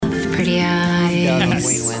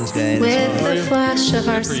Halloween Wednesday. With the flash of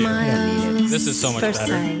our smiles. This is so much First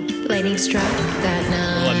better. sight, lightning struck that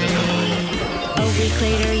Let this night. A week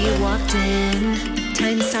later you walked in.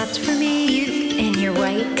 Time stopped for me in your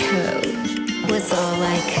white coat. Was all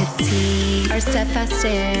I could see. Our steadfast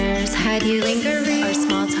stares had you lingering. Our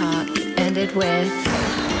small talk ended with,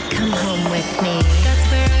 come home with me.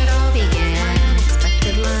 That's where it all began.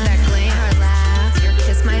 Unexpected love. That glare, our laugh. Your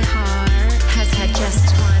kiss, my heart has had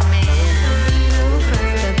just one man. Over.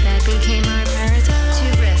 The bed became our paradise.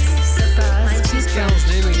 Two wrists, the bus. My two Gal's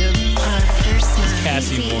name again? Our first night.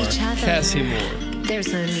 Cassie See Moore. each other. Cassie Moore.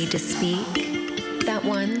 There's no need to speak. That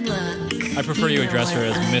one look. I prefer you address her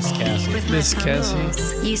as Miss Cassie. Miss Cassie.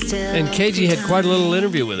 And KG had quite a little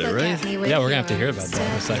interview with her, right? Yeah, we're going to have to hear about that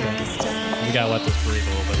in a second. We got to let this breathe a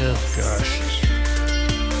little bit. Oh, gosh.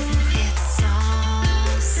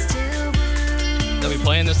 They'll be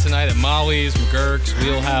playing this tonight at Molly's, McGurk's,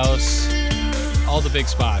 Wheelhouse, all the big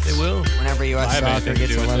spots. They will. Whenever I U.S. have soccer anything to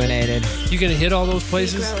gets do with it. eliminated. You gonna hit all those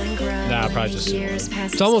places? Nah, probably just.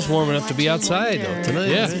 It's almost warm enough to be outside though tonight.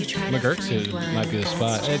 Yeah, right? McGurk's might be the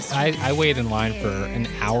spot. I waited in line for an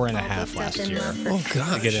hour and a half last year Oh to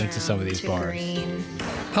gosh. get into some of these bars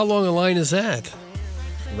How long a line is that?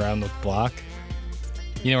 around the block.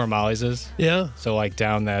 You know where Molly's is? Yeah. So like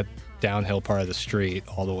down that downhill part of the street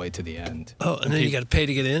all the way to the end. Oh, and then you got to pay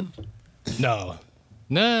to get in. No,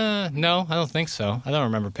 I don't think so. I don't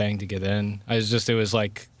remember paying to get in. It was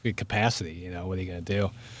like capacity, you know, what are you going to do?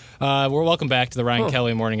 We're welcome back to the Ryan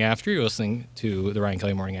Kelly Morning After. You're listening to the Ryan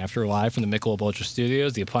Kelly Morning After live from the Michelob Ultra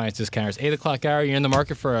Studios, the Appliance Discounters 8 o'clock hour. You're in the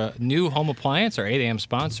market for a new home appliance, our 8 a.m.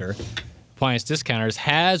 sponsor. Appliance Discounters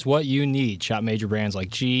has what you need. Shop major brands like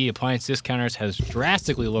GE. Appliance Discounters has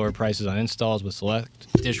drastically lower prices on installs with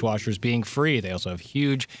select dishwashers being free. They also have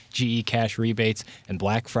huge GE cash rebates and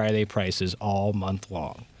Black Friday prices all month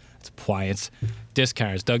long. It's Appliance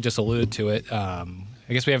Discounters. Doug just alluded to it. I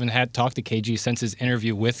guess we haven't had talked to KG since his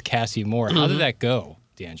interview with Cassie Moore. How did that go,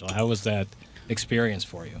 D'Angelo? How was that experience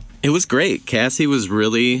for you? It was great. Cassie was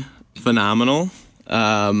really phenomenal.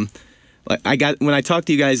 When I talked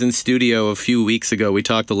to you guys in studio a few weeks ago, we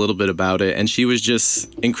talked a little bit about it, and she was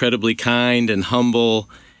just incredibly kind and humble,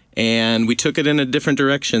 and we took it in a different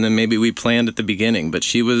direction than maybe we planned at the beginning. But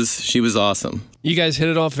she was awesome. You guys hit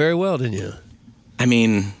it off very well, didn't you? I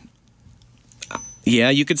mean,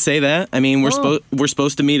 yeah, you could say that. I mean, we're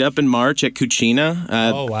supposed to meet up in March at Cucina.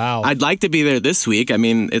 Oh wow! I'd like to be there this week. I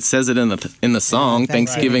mean, it says it in the song.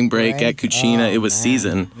 Thanksgiving break at Cucina. It was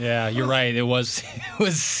season. Yeah, you're right. It was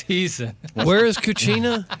season. Where is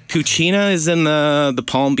Cucina? Cucina is in the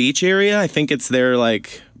Palm Beach area. I think it's their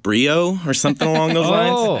like Brio or something along those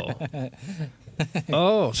lines.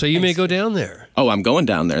 Oh, so you may go down there. Oh, I'm going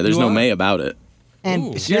down there. There's You no are? may about it.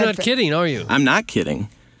 And You're not kidding, are you? I'm not kidding.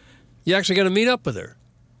 You actually got to meet up with her.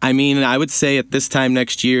 I mean, I would say at this time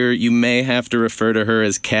next year, you may have to refer to her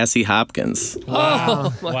as Cassie Hopkins.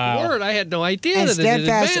 Oh, my Wow. word. I had no idea And that it had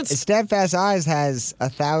Steadfast, advanced. Steadfast Eyes has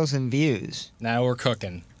 1,000 views. Now we're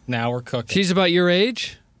cooking. She's about your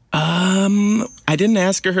age? I didn't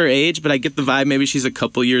ask her age, but I get the vibe maybe she's a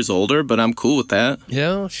couple years older, but I'm cool with that.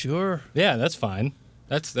 Yeah, sure. Yeah, that's fine.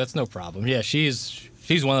 That's no problem. Yeah, she's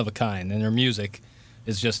one of a kind, and her music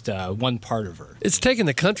is just one part of her. It's taken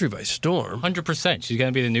the country by storm. 100%. She's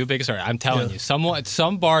going to be the new biggest artist. I'm telling you. At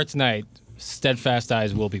some bar tonight, Steadfast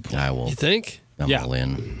Eyes will be playing. I will. You think? I'm Yeah. all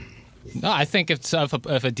in. No, I think if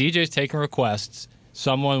a DJ's taking requests,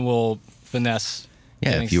 someone will finesse.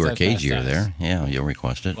 Yeah, getting if you or Steadfast KG are Eyes. there, yeah, you'll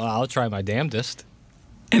request it. Well, I'll try my damnedest.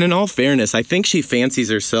 And in all fairness, I think she fancies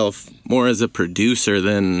herself more as a producer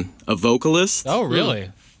than a vocalist. Oh, really?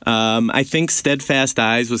 I think Steadfast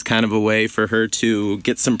Eyes was kind of a way for her to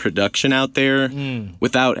get some production out there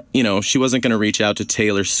without, she wasn't going to reach out to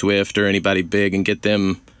Taylor Swift or anybody big and get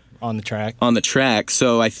them On the track.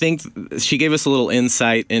 So I think she gave us a little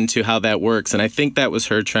insight into how that works. And I think that was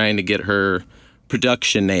her trying to get her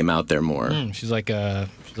production name out there more. She's like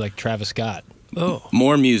Travis Scott. Oh.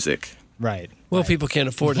 More music. Right. Well, people can't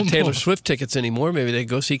afford the Taylor Swift tickets anymore. Maybe they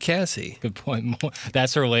go see Cassie. Good point.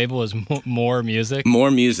 That's her label is more music. More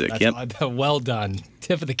music, That's well done.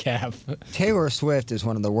 Tip of the cap. Taylor Swift is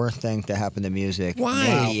one of the worst things to happen to music. Why?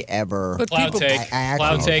 Maybe ever. But Cloud people, take.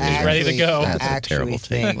 Cloud take is ready to go. That's a actually terrible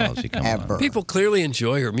take. think Well, she come on. ever. people clearly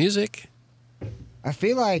enjoy her music. I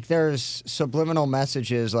feel like there's subliminal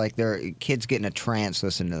messages, like kids getting a trance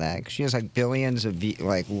listening to that. She has like billions of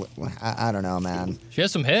I don't know, man. She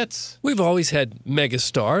has some hits. We've always had mega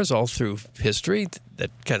stars all through history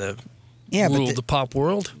that kind of ruled the pop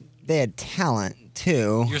world. They had talent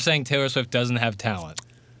too. You're saying Taylor Swift doesn't have talent?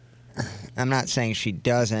 I'm not saying she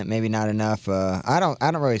doesn't. Maybe not enough. I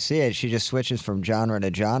don't really see it. She just switches from genre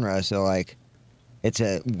to genre. So like, it's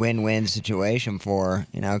a win-win situation for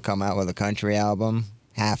her. Come out with a country album,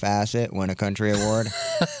 half-ass it, win a country award.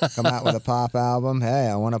 Come out with a pop album. Hey,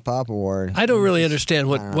 I won a pop award. I don't really understand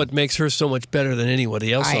what makes her so much better than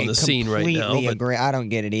anybody else on the scene right now. I completely agree. I don't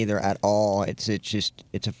get it either at all. It's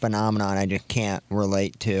a phenomenon I just can't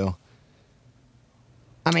relate to.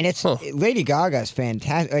 I mean, Lady Gaga's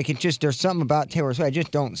fantastic. Like, there's something about Taylor Swift. I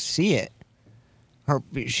just don't see it.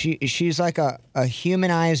 She's like a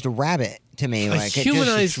humanized rabbit to me. A like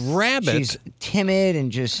humanized rabbit? She's timid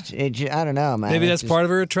and I don't know, man. Maybe that's part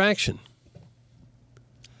of her attraction.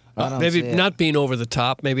 Maybe not being over the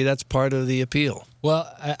top. Maybe that's part of the appeal. Well,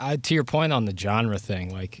 to your point on the genre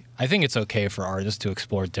thing, like I think it's okay for artists to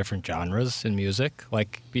explore different genres in music.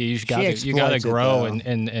 Like you gotta grow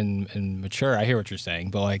and mature. I hear what you're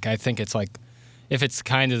saying, but like I think it's like if it's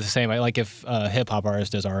kind of the same, like if a hip hop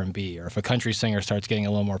artist does R&B, or if a country singer starts getting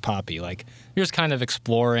a little more poppy, like you're just kind of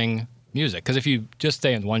exploring music. Because if you just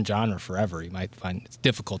stay in one genre forever, you might find it's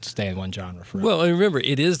difficult to stay in one genre forever. Well, and remember,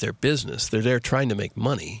 it is their business. They're there trying to make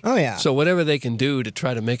money. Oh, yeah. So whatever they can do to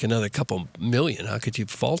try to make another couple million, how could you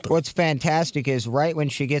fault them? What's fantastic is right when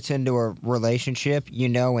she gets into a relationship,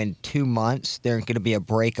 in 2 months, there's going to be a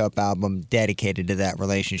breakup album dedicated to that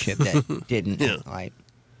relationship that didn't. Like.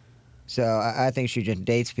 So I think she just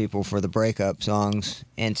dates people for the breakup songs,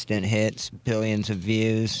 instant hits, billions of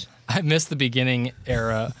views. I miss the beginning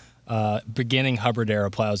era. Beginning Hubbard era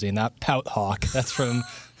Plowsy, not Pout Hawk. That's from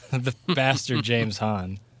the bastard James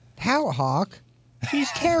Hahn. Pout Hawk? She's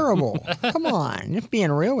terrible. Come on, just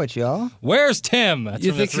being real with y'all. Where's Tim? That's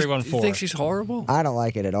you from the 314. You think she's horrible? I don't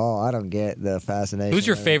like it at all. I don't get the fascination. Who's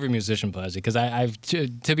your favorite musician, Plowsy? Because I've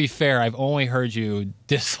to be fair, I've only heard you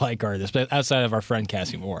dislike artists, but outside of our friend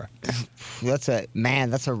Cassie Moore. That's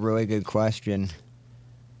a really good question.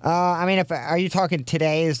 I mean, are you talking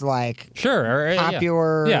today's like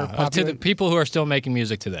popular? Yeah, to the people who are still making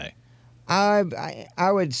music today.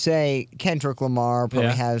 I would say Kendrick Lamar probably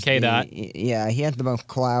has K-Dot. he has the most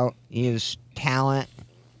clout. He has talent,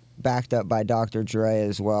 backed up by Dr. Dre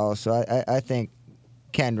as well. So I think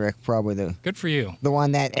Kendrick probably good for you. The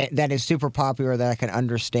one that is super popular that I can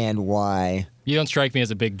understand why. You don't strike me as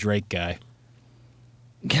a big Drake guy.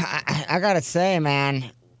 I gotta say, man.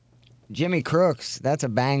 Jimmy Crooks, that's a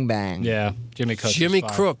BangBang. Yeah, Jimmy Cooks. Jimmy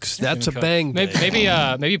Crooks, that's a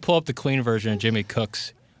BangBang. Maybe pull up the clean version of Jimmy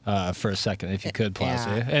Cooks for a second, if you could,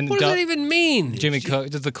 Plowsy. Yeah. And what does that even mean? Jimmy Cooks,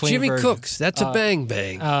 the clean Jimmy version. Cooks, that's a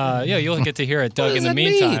BangBang. Yeah, you'll get to hear it, Doug. In the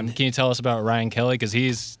meantime, can you tell us about Ryan Kelly? Because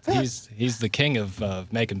he's the king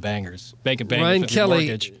of making bangers, making bangers. Ryan with your Kelly,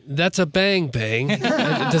 mortgage. that's a BangBang.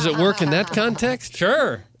 Does it work in that context?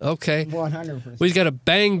 Sure. Okay. 100%. We've got a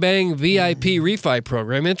BangBang VIP refi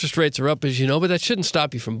program. Interest rates are up, as you know, but that shouldn't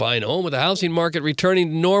stop you from buying a home. With the housing market returning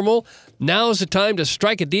to normal, now is the time to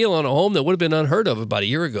strike a deal on a home that would have been unheard of about a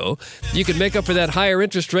year ago. You can make up for that higher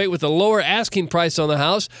interest rate with a lower asking price on the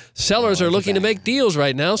house. Sellers are looking to make deals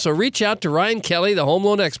right now, so reach out to Ryan Kelly, the home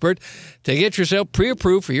loan expert, to get yourself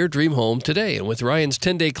pre-approved for your dream home today. And with Ryan's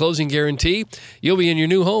 10-day closing guarantee, you'll be in your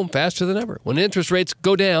new home faster than ever. When interest rates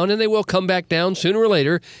go down, and they will come back down sooner or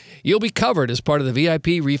later, you'll be covered as part of the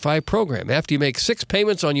VIP refi program. After you make 6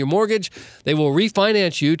 payments on your mortgage, they will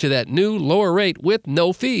refinance you to that new lower rate with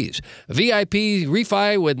no fees. VIP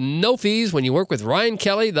refi with no fees when you work with Ryan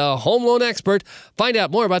Kelly, the home loan expert. Find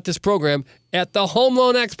out more about this program at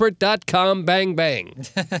thehomeloanexpert.com. Bang, bang.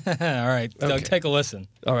 All right, Doug, take a listen.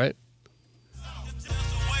 All right.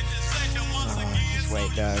 Just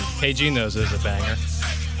wait, Doug. KG knows it is a banger.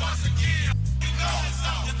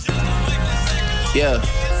 Yeah.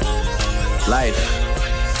 Life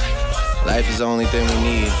is the only thing we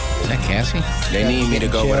need. Is that Cassie? They need me to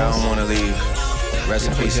go, but I don't want to leave. Rest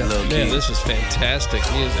in peace, little kid. Man, this is fantastic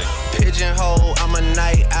music. Pigeonhole, I'm a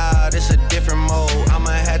night owl, it's a different mode.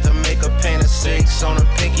 I'ma have to make a paint of 6 on a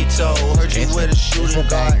pinky toe. Heard you with a shooting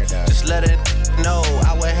guard, just let it know.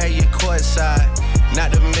 I would have you courtside,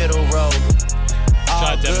 not the middle row.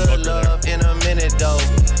 All good love in a minute though.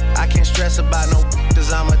 I can't stress about no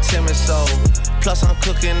cause I'm a timid soul. Plus I'm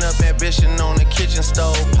cooking up ambition on the kitchen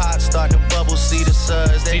stove. Pot start to bubble, see the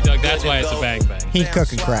suds. See, Doug, that's why it's a BangBang. He's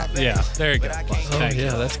cooking crap. Yeah, there you go. Oh,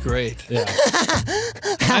 yeah, that's great. Yeah.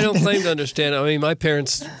 I don't claim to understand. I mean, my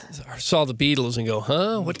parents saw the Beatles and go,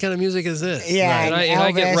 huh? What kind of music is this? Yeah, and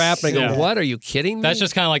I get rap and I go, Yeah. what? Are you kidding me? That's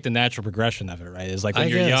just kind of like the natural progression of it, right? It's like when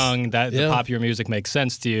you're young, the popular music makes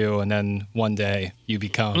sense to you, and then one day you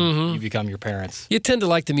become your parents. You tend to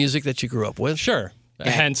like the music that you grew up with. Sure.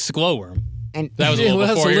 Hence Glowworm. And That was a little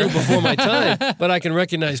That's before a your little before my time, but I can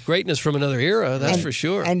recognize greatness from another era. That's for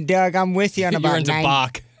sure. And Doug, I'm with you on You're about into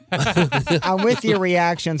Bach. I'm with your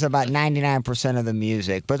reactions about 99% of the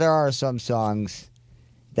music, but there are some songs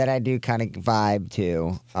that I do kind of vibe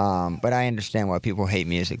to. But I understand why people hate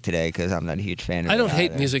music today because I'm not a huge fan of it. I don't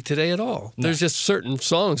hate either. music today at all. There's just certain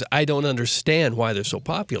songs I don't understand why they're so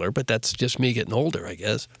popular, but that's just me getting older, I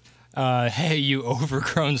guess. Hey, you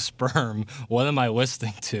overgrown sperm. What am I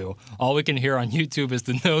listening to? All we can hear on YouTube is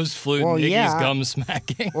the nose flute Well, and Iggy's yeah. gum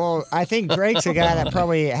smacking. Well, I think Drake's a guy that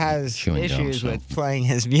probably has Chewing gum, issues so. with playing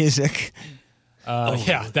his music.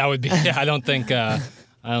 Yeah, that would be. Yeah, I don't think. It's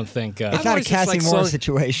not a always just Cassie liked Moore songs-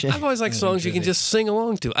 situation. I've always liked songs you can just sing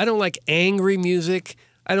along to. I don't like angry music.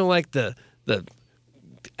 I don't like the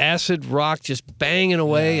acid rock just banging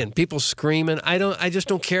away and people screaming. I just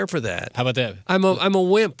don't care for that. How about that? I'm a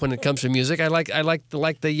wimp when it comes to music. I like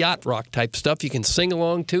the yacht rock type stuff you can sing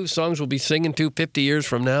along to. Songs we'll be singing to 50 years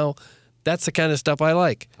from now. That's the kind of stuff I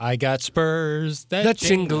like. I got spurs that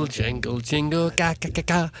Jingle, jingle, jingle, ga ga ga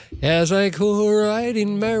ga, as I go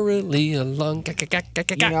riding merrily along. Ga, ga, ga, ga,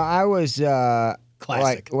 ga, ga. You know, I was Classic.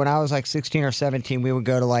 like when I was like 16 or 17, we would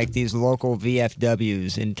go to like these local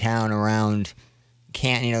VFWs in town around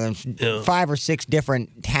Canton. You know, there's 5 or 6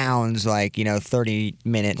 different towns, like 30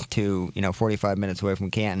 minutes to 45 minutes away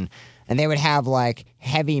from Canton, and they would have like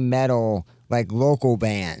heavy metal like local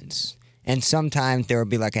bands. And sometimes there would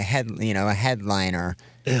be like a headliner.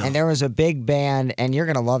 Yeah. And there was a big band, and you're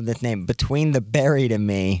gonna love this name, Between the Buried and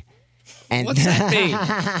Me. And What's that mean?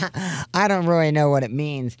 I don't really know what it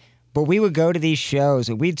means, but we would go to these shows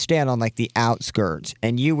and we'd stand on like the outskirts,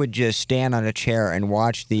 and you would just stand on a chair and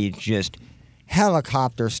watch the just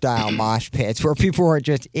helicopter style mosh pits where people were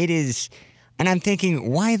just and I'm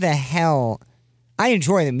thinking, why the hell? I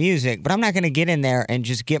enjoy the music, but I'm not going to get in there and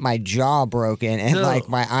just get my jaw broken and like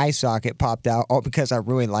my eye socket popped out all because I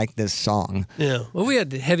really like this song. Yeah. Well, we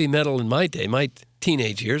had heavy metal in my day, my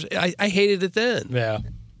teenage years. I hated it then. Yeah.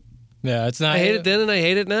 Yeah, it's not. I hate it then and I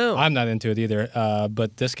hate it now. I'm not into it either,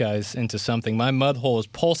 but this guy's into something. My mud hole is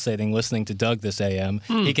pulsating listening to Doug this AM.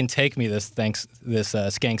 He can take me this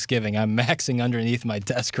Skanksgiving. I'm maxing underneath my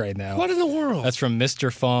desk right now. What in the world? That's from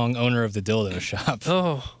Mr. Fong, owner of the dildo shop.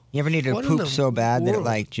 Oh. You ever need to What in poop the so bad that it world?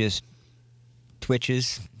 like just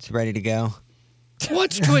twitches? It's ready to go.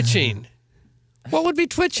 What's twitching? What would be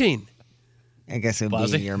twitching? I guess it would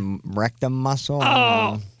Blasi? be your rectum muscle.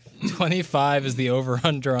 Oh. 25 is the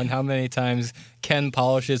over-under on how many times Ken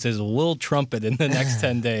polishes his little trumpet in the next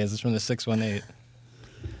 10 days. It's from the 618.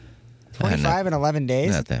 25 in 11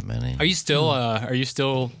 days? Not that many. Are you still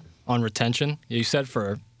on retention? You said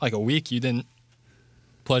for like a week you didn't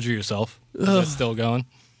pleasure yourself. Is that still going?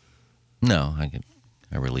 No, I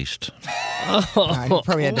released. You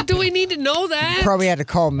probably had to, Do we need to know that? probably had to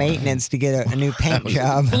call maintenance to get a new paint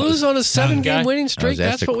job. Blues on a 7-game guy. winning I streak. was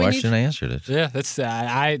asked That's a what we question, need. I answered it. Yeah,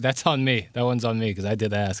 that's on me. That one's on me because I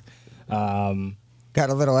did ask. Got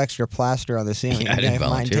a little extra plaster on the ceiling. Yeah, I didn't You guys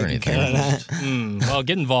mind volunteer taking care of anything. that? Well,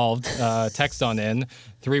 get involved. Text on in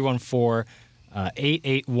 314-881-TMA5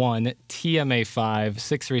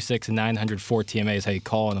 636-904 TMA is how you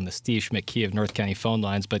call it on the Steve Schmidt Key of North County phone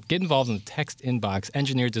lines. But get involved in the text inbox.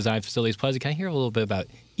 Engineered Design Facilities Plaza. Can I hear a little bit about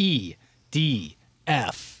EDF?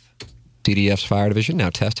 CDF's Fire Division now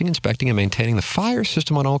testing, inspecting, and maintaining the fire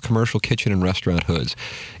system on all commercial kitchen and restaurant hoods.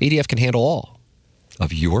 EDF can handle all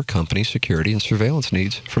of your company's security and surveillance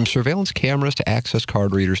needs, from surveillance cameras to access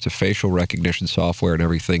card readers to facial recognition software and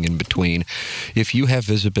everything in between. If you have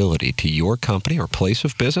visibility to your company or place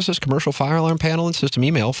of business's commercial fire alarm panel and system,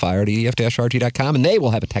 email fire@edf-rg.com, and they will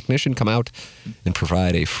have a technician come out and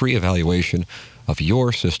provide a free evaluation of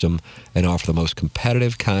your system and offer the most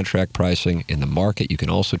competitive contract pricing in the market. You can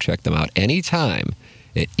also check them out anytime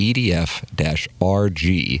at edf-rg.com.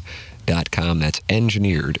 That's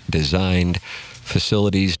engineered, designed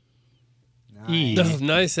facilities. Oh,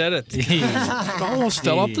 nice edit. Almost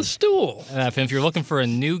fell off the stool. If you're looking for a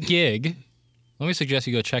new gig, let me suggest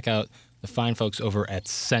you go check out the fine folks over at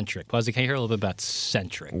Centric. Plaza, can you hear a little bit about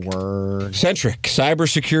Centric? Word. Centric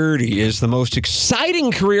cybersecurity is the most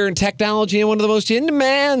exciting career in technology and one of the most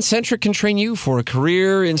in-demand. Centric can train you for a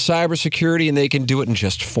career in cybersecurity, and they can do it in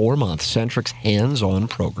just 4 months. Centric's hands-on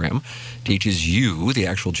program teaches you the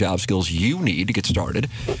actual job skills you need to get started.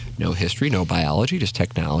 No history, no biology, just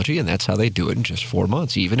technology, and that's how they do it in just 4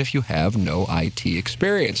 months, even if you have no IT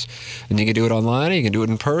experience. And you can do it online, or you can do it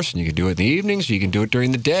in person. You can do it in the evenings, or you can do it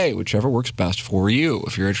during the day, whichever works best for you.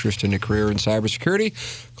 If you're interested in a career in cybersecurity,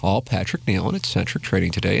 call Patrick Nealon at Centric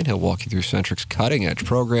Trading today, and he'll walk you through Centric's cutting-edge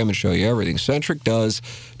program and show you everything Centric does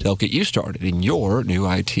to help get you started in your new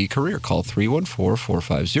IT career. Call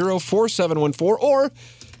 314-450-4714 or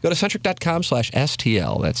go to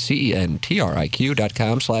centric.com/STL. That's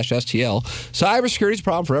CENTRIQ.com/STL. Cybersecurity is a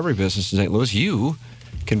problem for every business in St. Louis. You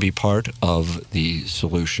can be part of the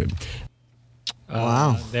solution.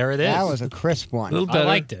 Wow. There it is. That was a crisp one. I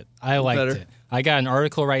liked it. I liked it. I got an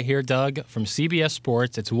article right here, Doug, from CBS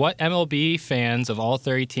Sports. It's what MLB fans of all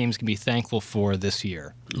 30 teams can be thankful for this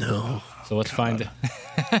year. No. So let's find it.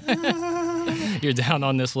 You're down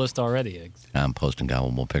on this list already, Iggs. I'm posting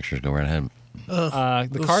gobblable pictures. Go right ahead.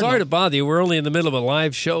 Sorry to bother you. We're only in the middle of a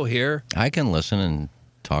live show here. I can listen and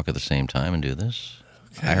talk at the same time and do this.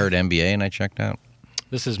 Okay. I heard NBA and I checked out.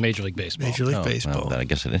 This is Major League Baseball. Major League Baseball. Well, I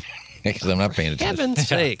guess it is. Because I'm not paying attention. Heaven's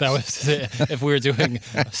sake. That was if we were doing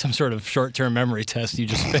some sort of short-term memory test, you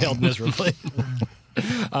just failed miserably.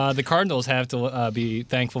 The Cardinals have to be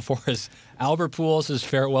thankful for is Albert Pujols'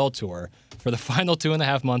 farewell tour. For the final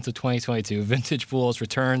 2.5 months of 2022, Vintage Pujols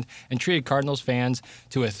returned and treated Cardinals fans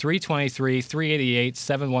to a .323, .388,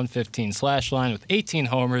 .715 slash line with 18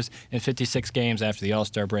 homers in 56 games after the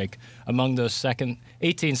All-Star break. Among those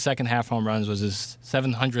 18 second-half home runs was his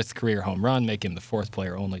 700th career home run, making him the fourth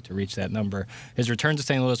player only to reach that number. His return to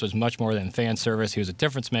St. Louis was much more than fan service. He was a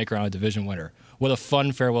difference maker on a division winner. What a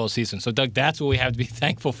fun farewell season. So, Doug, that's what we have to be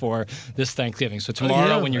thankful for this Thanksgiving. So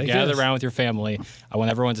tomorrow when you're gathered around with your family, I want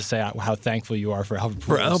everyone to say how thankful you are for Albert Pujols.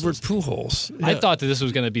 For Albert Pujols. Yeah. I thought that this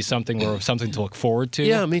was going to be something to look forward to.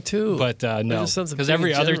 Yeah, me too. But no, because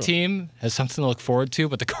every other team has something to look forward to,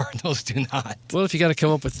 but the Cardinals do not. Well, if you got to come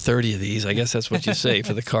up with 30 of these, I guess that's what you say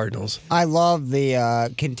for the Cardinals. I love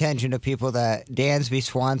the contention of people that Dansby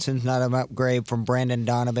Swanson's not an upgrade from Brandon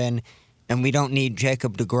Donovan, and we don't need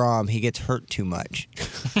Jacob deGrom. He gets hurt too much.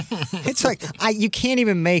 It's like you can't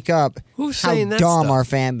even make up how dumb our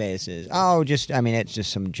fan base is. It's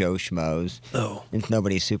just some Joe Schmoes. Oh, it's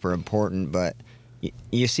nobody super important, but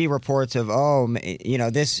you see reports of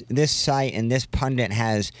this site and this pundit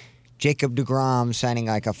has Jacob deGrom signing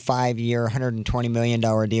like a 5-year, $120 million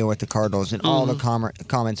deal with the Cardinals, and all the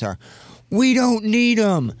comments are, "We don't need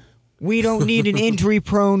him. We don't need an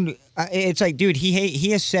injury-prone." It's like, dude, he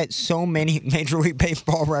has set so many Major League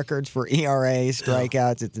Baseball records for ERA,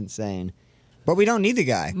 strikeouts. It's insane. But we don't need the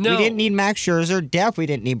guy. No. We didn't need Max Scherzer. We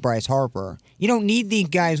didn't need Bryce Harper. You don't need these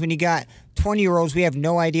guys when you got 20-year-olds. We have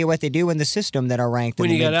no idea what they do in the system that are ranked in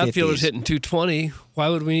the mid-50s. When you got outfielders hitting 220, why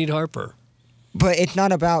would we need Harper? But it's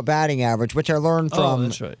not about batting average, which I learned from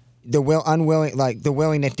that's right. the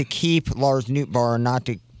willingness to keep Lars Nootbaar and not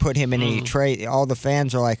to put him in any trade. All the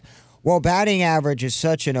fans are like, well, batting average is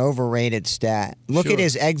such an overrated stat. Look at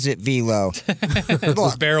his exit velo.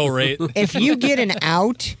 Look, barrel rate. If you get an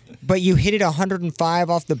out, but you hit it 105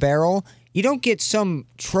 off the barrel, you don't get some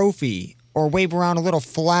trophy or wave around a little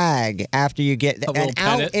flag after you get an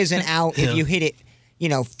out is an out if you hit it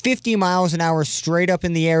 50 miles an hour straight up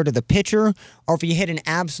in the air to the pitcher, or if you hit an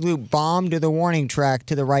absolute bomb to the warning track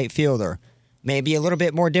to the right fielder. Maybe a little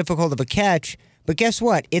bit more difficult of a catch, but guess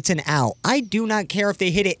what? It's an out. I do not care if they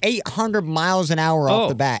hit it 800 miles an hour off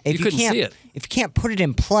the bat. If you can't see it. If you can't put it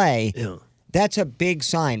in play, that's a big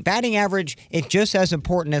sign. Batting average is just as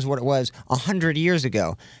important as what it was 100 years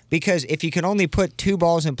ago, because if you can only put 2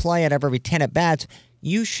 balls in play out of every 10 at-bats,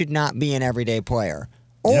 you should not be an everyday player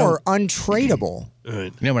or untradeable.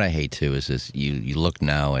 Right. You know what I hate, too, is this. You look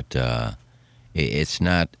now at it's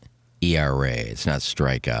not ERA, it's not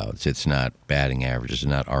strikeouts, it's not batting averages, it's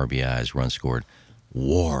not RBIs, runs scored.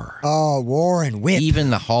 WAR. Oh, WAR and WHIP.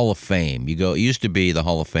 Even the Hall of Fame. It used to be the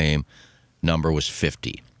Hall of Fame number was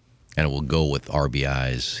 50, and it will go with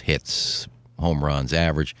RBIs, hits, home runs,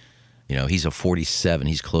 average. He's a 47.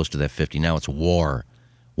 He's close to that 50. Now it's WAR.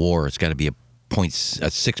 WAR. It's got to be a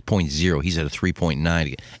 6.0. He's at a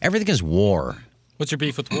 3.9. Everything is WAR. What's your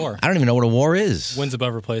beef with WAR? I don't even know what a WAR is. Wins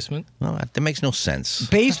above replacement. Well, that makes no sense.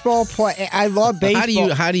 Baseball play. I love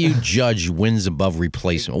baseball. How do you judge wins above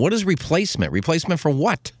replacement? What is replacement? Replacement for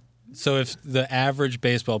what? So if the average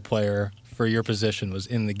baseball player for your position was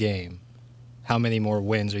in the game, how many more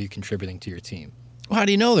wins are you contributing to your team? Well, how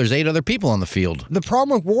do you know? There's 8 other people on the field. The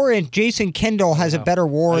problem with WAR is Jason Kendall has a better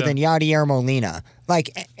WAR than Yadier Molina.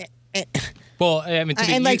 Well, I mean,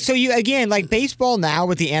 baseball now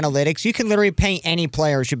with the analytics, you can literally paint any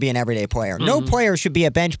player should be an everyday player. No player should be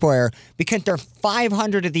a bench player because there are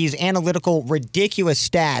 500 of these analytical, ridiculous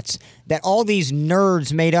stats that all these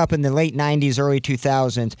nerds made up in the late 90s, early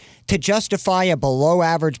 2000s to justify a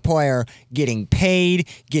below-average player getting paid,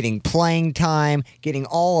 getting playing time, getting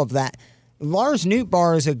all of that. Lars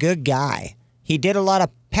Nootbaar is a good guy. He did a lot of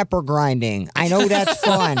pepper grinding. I know that's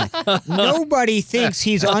fun. Nobody thinks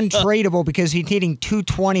he's untradeable because he's hitting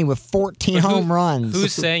 220 with 14 home runs.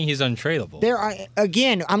 Who's saying he's untradeable?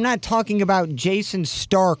 Again, I'm not talking about Jason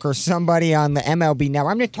Stark or somebody on the MLB now.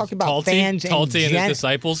 I'm just talking about fans Talty and his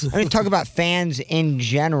disciples. I'm going to talk about fans in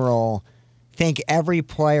general. Think every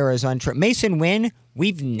player is untradeable. Mason Wynn,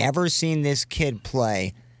 we've never seen this kid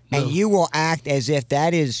play, and you will act as if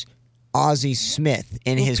that is Ozzie Smith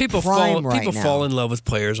in his prime right now. People fall in love with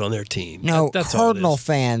players on their team. No, that's Cardinal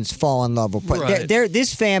fans fall in love with players. Right.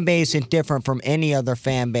 This fan base is different from any other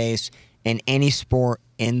fan base in any sport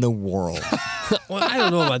in the world. Well, I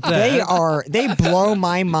don't know about that. They blow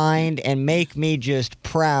my mind and make me just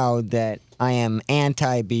proud that I am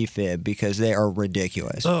anti-BFIB because they are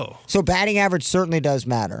ridiculous. Oh. So batting average certainly does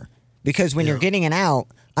matter because when you're getting an out,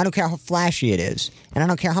 I don't care how flashy it is, and I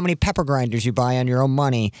don't care how many pepper grinders you buy on your own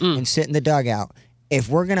money and sit in the dugout. If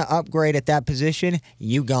we're going to upgrade at that position,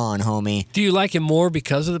 you gone, homie. Do you like him more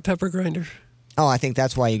because of the pepper grinder? Oh, I think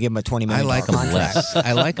that's why you give him a $20 million I like him contract. less.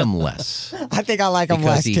 I like him less. I think I like him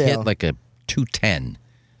less, too. Because he hit like a 210,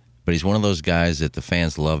 but he's one of those guys that the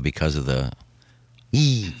fans love because of the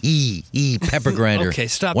pepper grinder. Okay,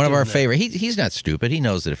 stop One of doing our that. favorite. He's not stupid. He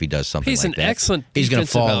knows that if he does something He's like an that, excellent he's going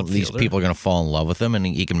to defensive fall. These outfielder. people are going to fall in love with him, and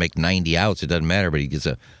he can make 90 outs. It doesn't matter, but he gets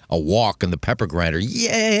a walk in the pepper grinder.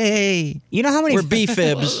 Yay! You know how many? We're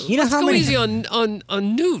B-fibs. You know how Go many? easy on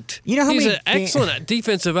Newt. You know how he's many an excellent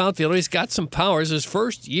defensive outfielder. He's got some powers. His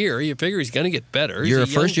first year, you figure he's going to get better. You're a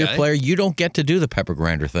He's young first-year guy. player. You don't get to do the pepper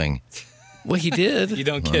grinder thing. Well, he did. You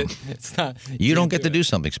don't get. It's not. You don't get to do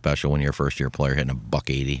something special when you're a first-year player hitting a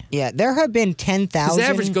 $180. Yeah, there have been 10,000. His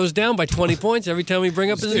average goes down by 20 points every time we bring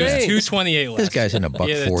up his name. 228 last. This guy's hitting a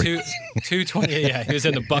 $140. Yeah, 228. Yeah, he was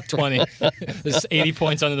in the $120. There's 80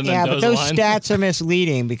 points under the Yeah, Mendoza but those line. stats are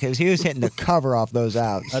misleading because he was hitting the cover off those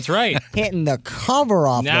outs. That's right. Hitting the cover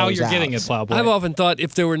off Now those you're outs. getting it, Plowboy. I've often thought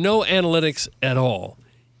if there were no analytics at all,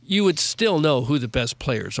 you would still know who the best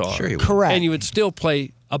players are. Sure you would. Correct. And you would still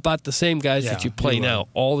play about the same guys that Yeah, you play you would. now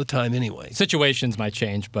all the time anyway. Situations might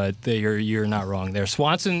change, but you're not wrong there.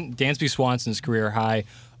 Dansby Swanson's career high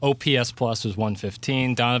OPS plus was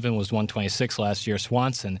 115. Donovan was 126 last year.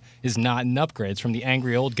 Swanson is not an upgrade. It's from the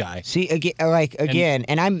angry old guy. See, again,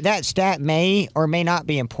 and that stat may or may not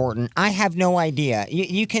be important. I have no idea.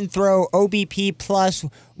 You can throw OBP plus,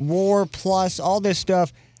 WAR plus, all this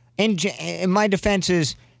stuff. And my defense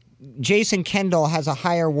is Jason Kendall has a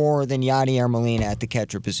higher WAR than Yadier Molina at the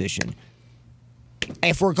catcher position.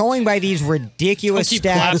 If we're going by these ridiculous Don't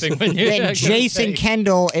keep stats, clapping when you're then gonna Jason say.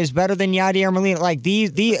 Kendall is better than Yadier Molina. Like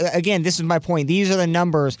again, this is my point. These are the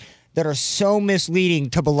numbers that are so misleading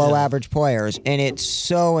to below-average players, and it's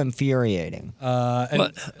so infuriating.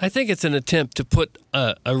 But I think it's an attempt to put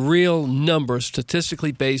a real number,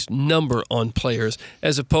 statistically based number on players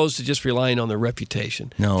as opposed to just relying on their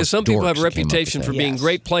reputation. No, because some people have a dorks came up with reputation that. for being Yes.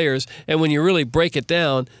 great players, and when you really break it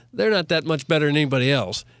down, they're not that much better than anybody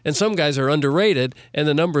else. And some guys are underrated, and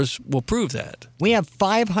the numbers will prove that. We have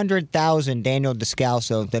 500,000 Daniel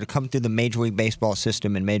Descalso that have come through the Major League Baseball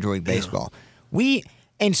system in Major League Baseball.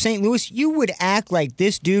 In St. Louis, you would act like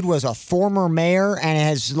this dude was a former mayor and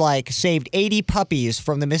has saved 80 puppies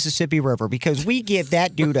from the Mississippi River because we give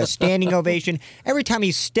that dude a standing ovation every time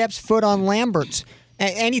he steps foot on Lambert's.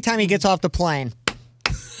 Anytime he gets off the plane,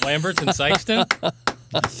 Lambert's and Sykeston.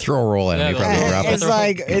 Throw a roll at him. He probably will drop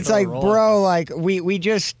it. it's like, bro, we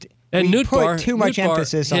just And we Nootbaar- put too much Nootbaar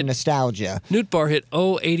emphasis on hit- nostalgia. Nootbaar hit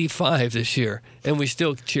 0.85 this year, and we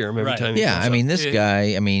still cheer him every Right. time he Yeah, comes I mean, up. this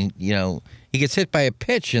guy, he gets hit by a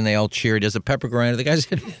pitch and they all cheer. He does a pepper grinder. The guy's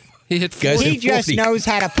hit. He hit Guys 40. He just 40. knows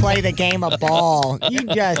how to play the game of ball. He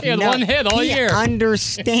just He had one hit all he year.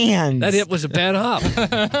 understands. That hit was a bad hop.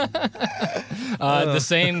 The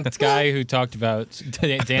same guy who talked about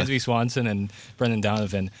Dansby Swanson and Brendan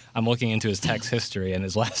Donovan, I'm looking into his text history, and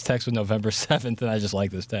his last text was November 7th, and I just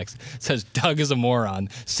like this text. It says, Doug is a moron.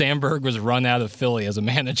 Sandberg was run out of Philly as a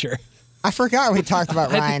manager. I forgot we talked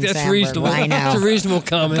about I Ryan think that's Sandberg. reasonable. That's a Rhino. reasonable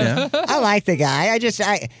comment. I like the guy.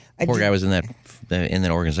 Poor guy was in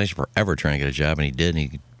that organization forever trying to get a job, and he did, and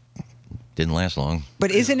he didn't last long.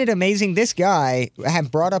 But isn't it amazing? This guy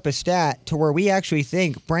had brought up a stat to where we actually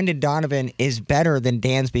think Brendan Donovan is better than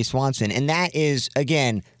Dansby Swanson, and that is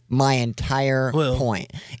again my entire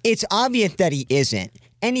point. It's obvious that he isn't.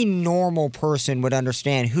 Any normal person would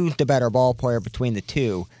understand who's the better ball player between the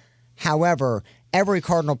two. However, every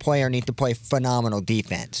Cardinal player needs to play phenomenal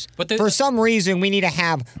defense. But for some reason, we need to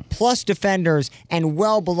have plus defenders and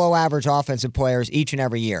well below average offensive players each and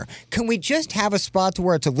every year. Can we just have a spot to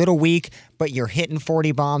where it's a little weak, but you're hitting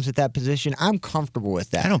 40 bombs at that position? I'm comfortable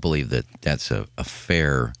with that. I don't believe that that's a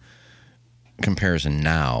fair comparison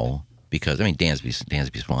now because, I mean,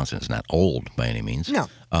 Dansby Swanson is not old by any means. No.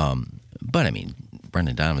 But, I mean,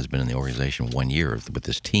 Brendan Donovan's been in the organization 1 year with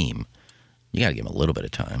this team. You got to give him a little bit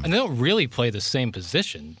of time. And they don't really play the same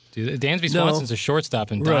position. Dansby Swanson's a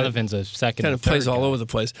shortstop, and Donovan's a second. Kind of plays all over the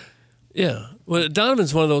place. Yeah. Well,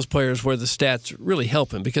 Donovan's one of those players where the stats really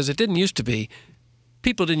help him because it didn't used to be.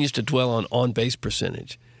 People didn't used to dwell on base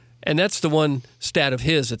percentage. And that's the one stat of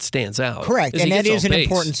his that stands out. Correct. And that is an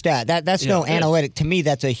important stat. That's no analytic. To me,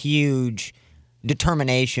 that's a huge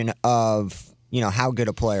determination of how good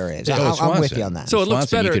a player is. I'm with you on that. So it looks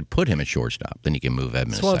better. You could put him at shortstop, then you can move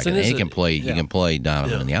Edman a second. And he can play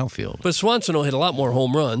Donovan in the outfield. But Swanson will hit a lot more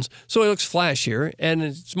home runs, so he looks flashier, and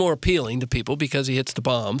it's more appealing to people because he hits the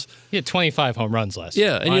bombs. He had 25 home runs last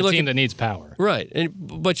year. And you look a team that needs power. Right.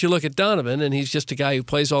 But you look at Donovan, and he's just a guy who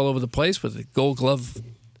plays all over the place with a Gold Glove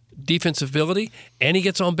defensive ability, and he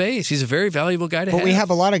gets on base. He's a very valuable guy to have. But we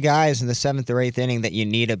have a lot of guys in the 7th or 8th inning that you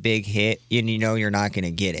need a big hit, and you're not going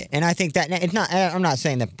to get it. And I think that it's not. I'm not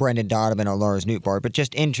saying that Brendan Donovan or Lars Nootbaar, but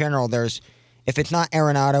just in general, if it's not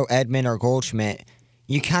Arenado, Edman, or Goldschmidt,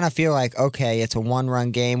 you kind of feel like, okay, it's a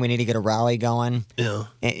 1-run game. We need to get a rally going. Yeah.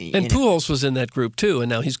 And Pujols was in that group too, and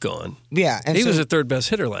now he's gone. Yeah. And he was the 3rd best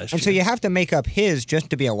hitter last year. And so you have to make up his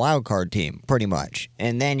just to be a wild card team, pretty much,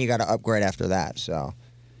 and then you got to upgrade after that. So.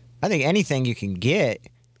 I think anything you can get.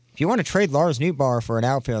 If you want to trade Lars Nootbaar for an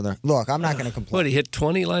outfielder, look, I'm not going to complain. What, he hit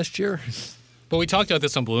 20 last year? But we talked about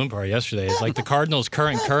this on Balloon Bar yesterday. It's like the Cardinals'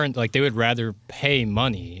 current, like they would rather pay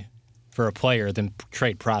money for a player than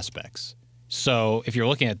trade prospects. So if you're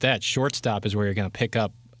looking at that, shortstop is where you're going to pick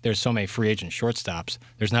up. There's so many free agent shortstops.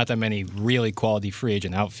 There's not that many really quality free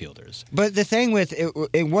agent outfielders. But the thing with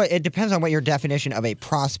it depends on what your definition of a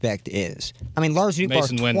prospect is. I mean, Lars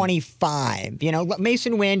Nootbaar is 25.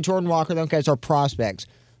 Mason Wynn, Jordan Walker, those guys are prospects.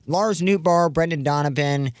 Lars Nootbaar, Brendan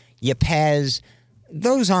Donovan, Yepez,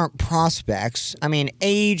 those aren't prospects. I mean,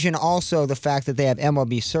 age and also the fact that they have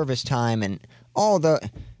MLB service time and all the.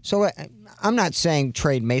 So I'm not saying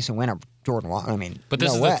trade Mason Wynn or Jordan Walker. I mean, but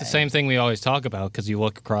this is the same thing we always talk about because you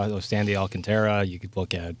look across Sandy Alcantara. You could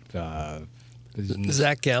look at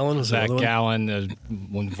Zach Gallen.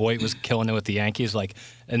 When Voit was killing it with the Yankees,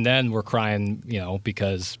 and then we're crying,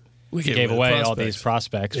 because we gave away all these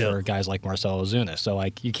prospects for guys like Marcell Ozuna. So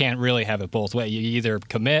you can't really have it both ways. You either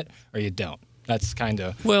commit or you don't. That's kind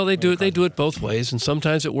of they do it both ways, and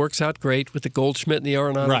sometimes it works out great with the Goldschmidt and the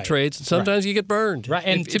Arenado trades, and sometimes you get burned. Right,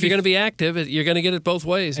 and if you're going to be active, you're going to get it both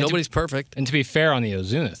ways. Nobody's perfect. And to be fair on the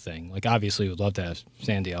Ozuna thing, obviously we'd love to have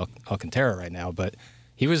Sandy Alcantara right now, but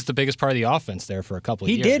he was the biggest part of the offense there for a couple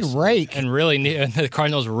of years. He did rake, and the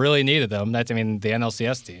Cardinals really needed them. The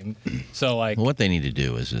NLCS team. So what they need to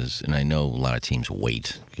do is, and I know a lot of teams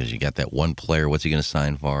wait because you got that one player. What's he going to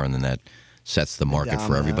sign for, and then that sets the market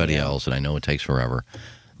for everybody else, and I know it takes forever.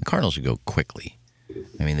 The Cardinals should go quickly.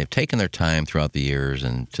 I mean, they've taken their time throughout the years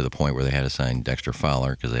and to the point where they had to sign Dexter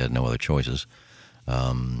Fowler because they had no other choices.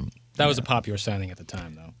 That was a popular signing at the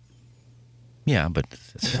time, though. Yeah, but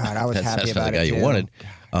God, I was happy that's not about the guy it, you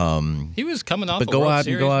wanted. He was coming off. But go out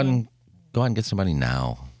and get somebody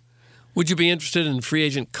now. Would you be interested in free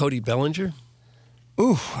agent Cody Bellinger?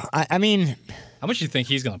 Ooh, I mean, how much do you think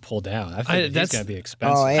he's going to pull down? I think he's going to be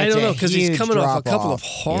expensive. I don't know because he's coming off a couple of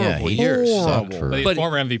horrible years. But he's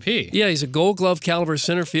former MVP. Yeah, he's a Gold Glove caliber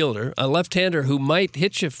center fielder, a left-hander who might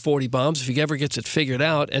hit you 40 bombs if he ever gets it figured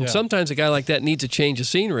out. And sometimes a guy like that needs a change of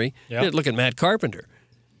scenery. Yeah. Look at Matt Carpenter.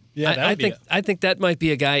 Yeah, I think that might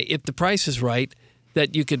be a guy if the price is right.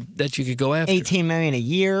 That you could go after. $18 million a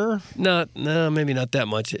year. No, maybe not that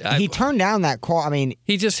much. He turned down that call. I mean,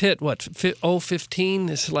 he just hit 15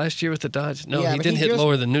 this last year with the Dodgers. No, he didn't hit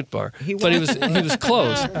lower than Nootbaar, but he was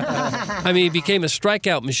close. I mean, he became a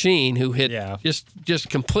strikeout machine who hit just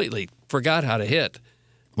completely forgot how to hit.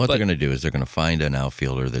 What they're going to do is they're going to find an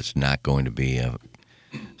outfielder that's not going to be a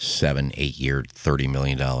 7-8 year, $30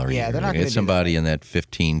 million a year. Yeah, they're not going to get somebody in that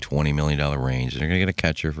 $15, $20 million range. They're going to get a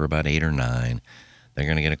catcher for about 8 or 9. They're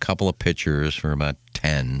going to get a couple of pitchers for about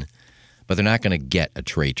 10, but they're not going to get a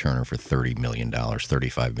Trey Turner for $30 million,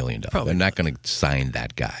 $35 million. They're not going to sign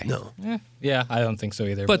that guy. No. Yeah, I don't think so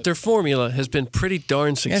either. But their formula has been pretty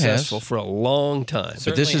darn successful for a long time.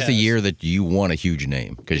 But this is the year that you want a huge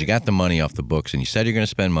name because you got the money off the books and you said you're going to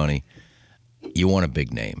spend money. You want a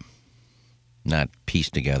big name, not piece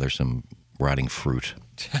together some rotting fruit.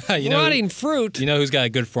 Rotting fruit. You know who's got a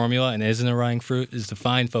good formula and isn't a rotting fruit is the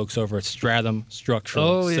fine folks over at Stratum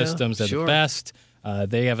Structural Systems. They're the best.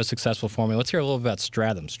 They have a successful formula. Let's hear a little bit about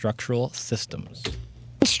Stratum Structural Systems.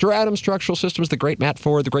 Stratum Structural Systems, the great Matt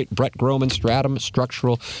Ford, the great Brett Groman, Stratum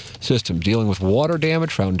Structural Systems, dealing with water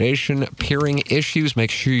damage, foundation, piering issues.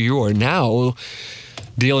 Make sure you are now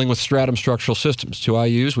dealing with Stratum Structural Systems.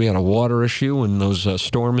 2IUs, we had a water issue in those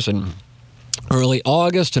storms in early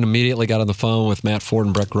August and immediately got on the phone with Matt Ford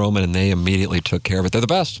and Brett Groman, and they immediately took care of it. They're the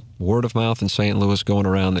best. Word of mouth in St. Louis going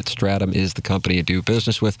around that Stratum is the company you do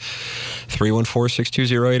business with.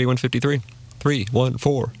 314-620-8153.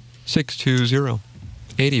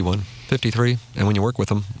 314-620-8153. And when you work with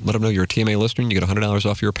them, let them know you're a TMA listener and you get $100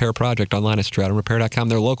 off your repair project online at stratumrepair.com.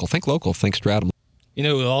 They're local. Think Stratum. You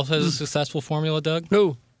know who also has a successful formula, Doug?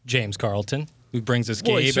 Who? James Carlton, who brings us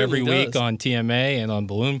Gabe every week on TMA and on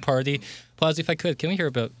Balloon Party. Plowsy, if I could, can we hear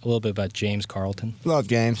a little bit about James Carlton? Love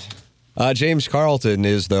James. James Carlton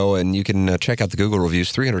is, though, and you can check out the Google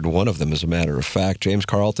reviews, 301 of them, as a matter of fact. James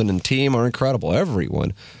Carlton and team are incredible.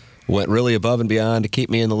 Everyone went really above and beyond to keep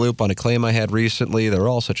me in the loop on a claim I had recently. They're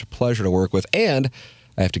all such a pleasure to work with. And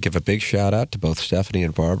I have to give a big shout-out to both Stephanie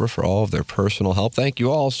and Barbara for all of their personal help. Thank you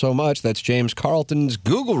all so much. That's James Carlton's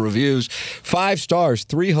Google reviews. 5 stars,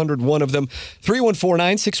 301 of them.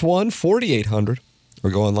 314-961-4800. Or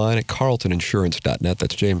go online at carltoninsurance.net.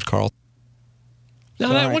 That's James Carlton.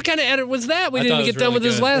 Now, what kind of edit was that? We didn't even get done with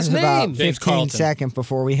his last It was name. about 15 seconds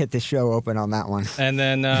before we hit the show open on that one. And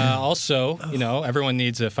then also, everyone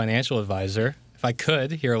needs a financial advisor. If I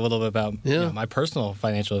could hear a little bit about my personal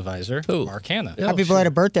financial advisor, Mark Hanna. Yeah, happy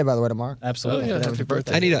belated birthday, by the way, to Mark. Absolutely. Happy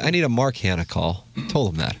birthday. I need a Mark Hanna call.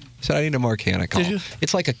 Told him that. I said I need a Mark Hanna call. Did you?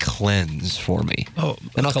 It's like a cleanse for me. Oh,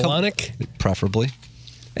 and colonic? Preferably.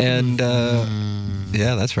 And,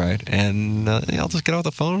 yeah, that's right. And I'll just get off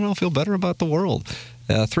the phone and I'll feel better about the world.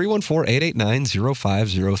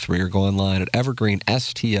 314-889-0503 or go online at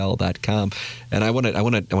evergreenstl.com. And I want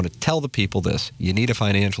to tell the people this. You need a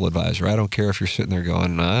financial advisor. I don't care if you're sitting there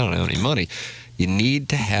going, I don't have any money. You need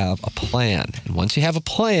to have a plan. And once you have a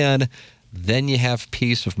plan, then you have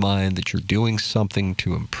peace of mind that you're doing something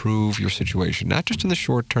to improve your situation, not just in the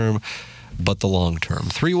short term, but the long term.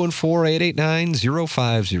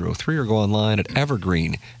 314-889-0503 or go online at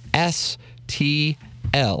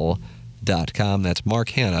evergreenstl.com. That's Mark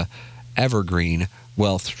Hanna, Evergreen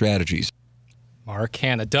Wealth Strategies. Mark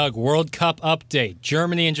Hanna. Doug, World Cup update.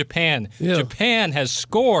 Germany and Japan. Yeah. Japan has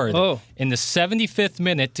scored in the 75th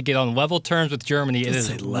minute to get on level terms with Germany. It is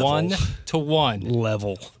 1-1.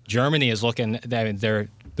 Level. Germany is looking, they're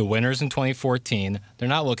the winners in 2014.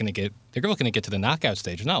 They're looking to get to the knockout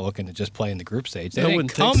stage. They're not looking to just play in the group stage. They didn't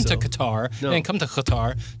come to Qatar. No. They didn't come to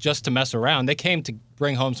Qatar just to mess around. They came to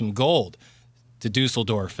bring home some gold to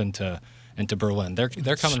Dusseldorf and to Berlin. They're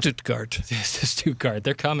coming. Stuttgart. Stuttgart.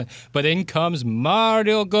 They're coming. But in comes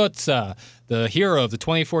Mario Götze, the hero of the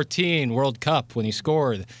 2014 World Cup when he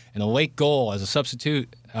scored in a late goal as a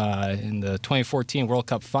substitute in the 2014 World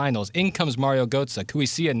Cup Finals. In comes Mario Götze. Could we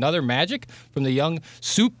see another magic from the young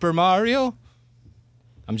Super Mario?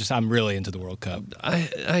 I'm really into the World Cup.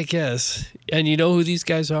 I guess. And you know who these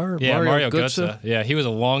guys are? Yeah, Mario Götze. Yeah, he was a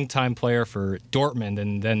longtime player for Dortmund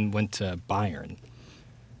and then went to Bayern.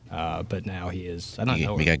 But now he is. I don't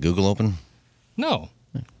know. You got Google open? No,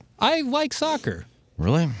 I like soccer.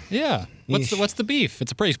 Really? Yeah. What's the beef?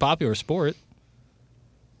 It's a pretty popular sport.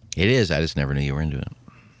 It is. I just never knew you were into it.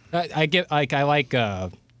 I like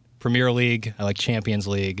Premier League. I like Champions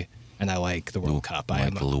League, and I like the World Cup. I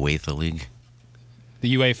like the UEFA League.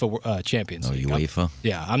 The UEFA Champions League. UEFA?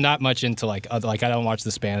 Yeah, I'm not much into I don't watch the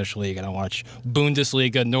Spanish League. I don't watch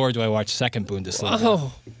Bundesliga, nor do I watch Second Bundesliga.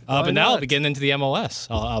 Oh, but now I'll be getting into the MLS.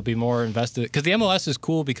 I'll be more invested because the MLS is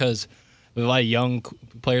cool because with a lot of young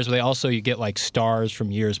players, but you get like stars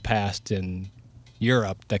from years past in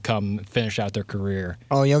Europe that come finish out their career.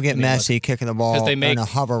 Oh, you'll get Messi kicking the ball in a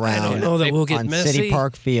hover round. I don't know that we'll get on Messi. City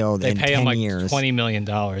Park Field in 10 years. They pay him like $20 million.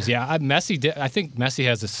 Yeah, I think Messi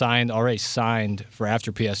has already signed for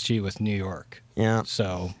after PSG with New York. Yeah.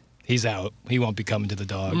 So he's out. He won't be coming to the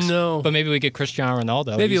Dogs. No. But maybe we get Cristiano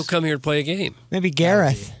Ronaldo. Maybe he'll come here and play a game. Maybe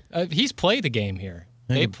Gareth. He's played a game here.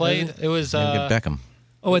 They played. It was Beckham.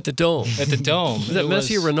 Oh, at the Dome. At the Dome. Was that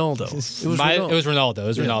Messi or Ronaldo? It was Ronaldo. It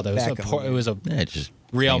was Ronaldo. It was a just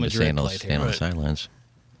Real Madrid played stand on the sidelines.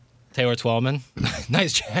 Taylor Twellman.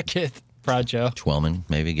 Nice jacket. Proud Joe. Twellman,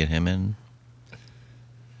 maybe get him in.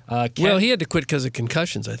 Well, he had to quit because of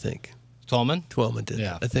concussions, I think. Twellman did.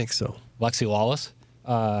 Yeah. I think so. Lexi Lawless.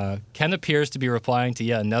 Ken appears to be replying to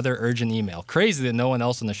yet another urgent email. Crazy that no one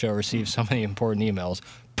else on the show receives so many important emails.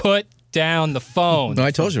 Put down the phone. No,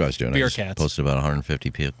 I told you I was doing it. Beer I just cats. posted about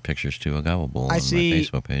 150 pictures to a Gobble Bowl on my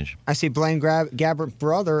Facebook page. I see Blaine Gabbert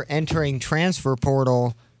brother entering transfer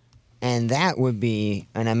portal, and that would be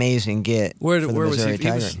an amazing get Where for the was he? Missouri He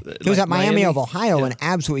Tigers. was, He was like at Miami of Ohio Yeah. and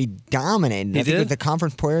absolutely dominated. He I think did? with the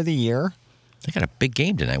Conference Player of the Year. They got a big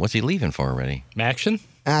game tonight. What's he leaving for already? Maction?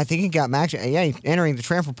 I think he got Max. Yeah, he's entering the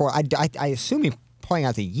transfer portal. I assume he's playing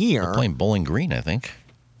out the year. They're playing Bowling Green, I think.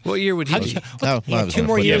 What year would he be? Two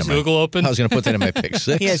more years. Google open? I was going to put that in my pick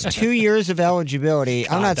 6. He has 2 years of eligibility.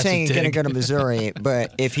 I'm not that's saying a he's going to dig. go to Missouri,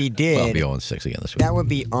 but if he Well, I'll did, be 0-6 again this week. that would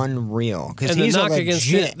be unreal. Because And he's the a knock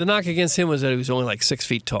against legit. the knock against him was that he was only like 6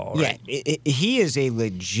 feet tall. Yeah, Right? he is a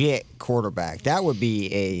legit quarterback. That would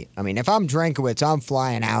be a. I mean, if I'm Drinkowitz, I'm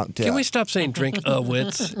flying out to. Can we stop saying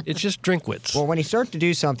wits? It's just Drinkwitz. Well, when he starts to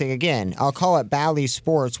do something again, I'll call it Bally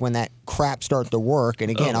Sports when that crap starts to work, and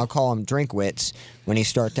again, I'll call him Drinkwitz when he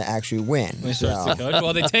starts to actually win.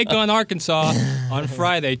 Well, they take on Arkansas on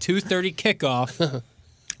Friday, 2:30 kickoff.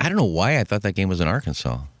 I don't know why I thought that game was in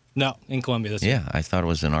Arkansas. No, in Columbia this year. Yeah, I thought it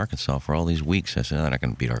was in Arkansas for all these weeks. I said, they're not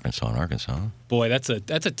going to beat Arkansas in Arkansas. Boy, that's a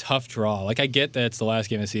tough draw. Like, I get that it's the last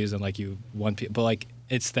game of the season, like you won, but like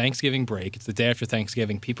it's Thanksgiving break. It's the day after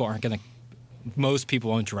Thanksgiving. People aren't gonna. Most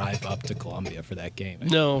people won't drive up to Columbia for that game.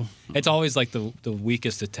 No. It's always like the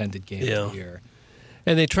weakest attended game of the year.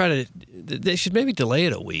 And they should maybe delay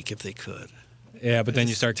it a week if they could. Yeah, but then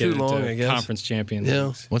you start getting long, I into guess. conference champions. Yeah.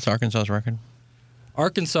 leagues. What's Arkansas's record?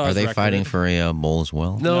 Arkansas Are they fighting for a bowl as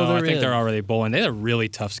well? No, I think they're already bowling. They had a really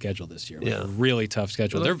tough schedule this year. Yeah. A really tough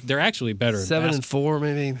schedule. They're actually better. 7-4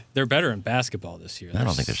 maybe. They're better in basketball this year. I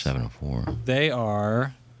don't think they're 7-4. They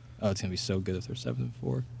are. Oh, it's gonna be so good if they're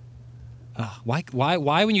 7-4.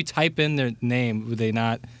 Why when you type in their name would they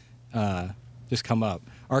not just come up?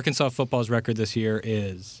 Arkansas football's record this year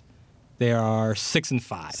is they are 6-5.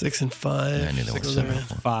 6-5. I knew they were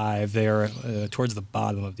 7-4. 5. They are towards the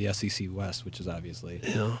bottom of the SEC West, which is obviously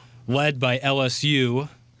led by LSU.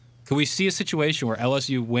 Could we see a situation where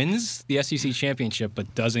LSU wins the SEC championship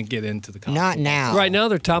but doesn't get into the conference? Not now. Right now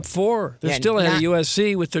they're top 4. They're still ahead of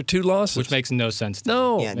USC with their 2 losses. Which makes no sense.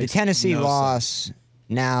 No. Yeah, the Tennessee loss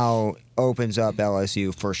now opens up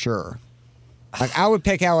LSU for sure. Like I would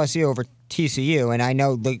pick LSU over TCU, and I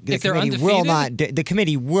know the committee will not. The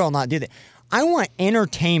committee will not do that. I want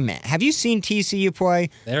entertainment. Have you seen TCU play?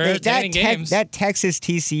 They're entertaining games. That Texas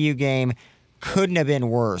TCU game couldn't have been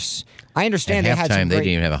worse. I understand At they had halftime, some they great.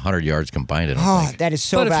 didn't even have 100 yards combined. I don't Oh, think. that is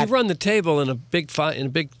so but bad. if you run the table in a big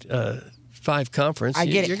 5 conference, I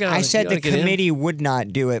get it. I said the committee would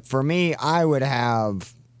not do it. For me, I would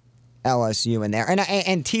have LSU in there.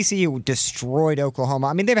 And TCU destroyed Oklahoma.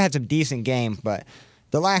 I mean, they've had some decent games, but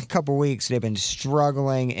the last couple weeks they've been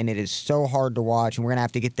struggling, and it is so hard to watch. And we're gonna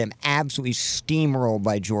have to get them absolutely steamrolled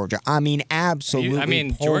by Georgia. I mean,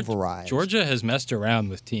 absolutely pulverized. Georgia has messed around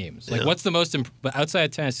with teams. Like, what's the most outside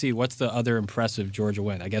of Tennessee? What's the other impressive Georgia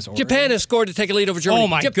win? I guess Oregon? Japan has scored to take a lead over Germany. Oh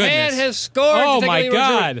my Japan goodness! has scored. Oh to take my a lead over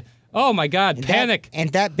Germany. God! Oh my God! Panic!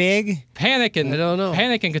 And that big? Panic in I don't know.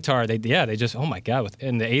 Panic in Qatar. They just oh my God!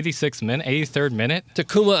 In the 83rd minute.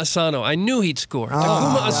 Takuma Asano. I knew he'd score. Oh,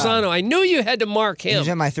 Takuma God. Asano. I knew you had to mark him. He's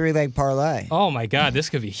in my 3-leg parlay. Oh my God! This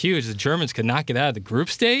could be huge. The Germans could not get out of the group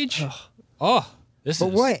stage. This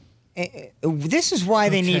is why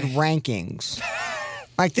they need rankings.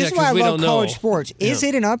 Like, this Yeah, is why I 'cause we love don't college know. sports. Is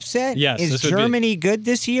it an upset? Yes, Is this would be- Germany good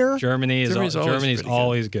this year? Germany is Germany's Germany's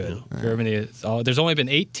always always good. Germany is. There's only been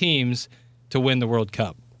 8 teams to win the World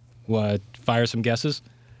Cup. What? Fire some guesses.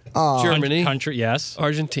 Germany. Country, yes.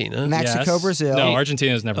 Argentina. Mexico, Yes. Brazil. No,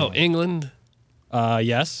 Argentina's never. Oh, won. England.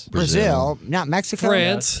 Yes. Brazil, not Mexico.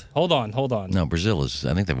 France. Hold on. No, Brazil is.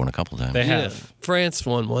 I think they've won a couple times. They Yeah. have. France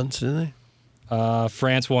won once, didn't they?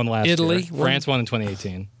 France won last Italy year. won. France won in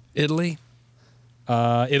 2018. Italy.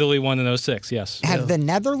 Italy won in 2006. Yes. Have the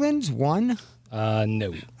Netherlands won?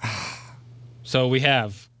 No. So we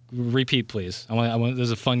have. Repeat, please. I want.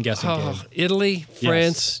 There's a fun guessing game. Italy,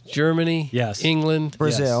 France, Germany, Yes. England,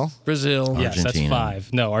 Brazil. Brazil. Yes, that's Argentina. 5.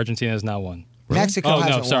 No, Argentina has not won. Mexico Oh no,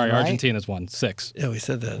 hasn't sorry, won, right? Argentina's won 6. Yeah, we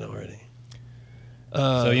said that already.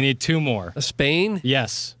 So you need 2 more. Spain.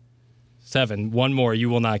 Yes. 7. 1 more. You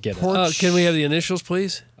will not get it. Can we have the initials,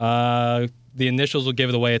 please? The initials will give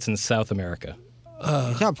it away. It's in South America.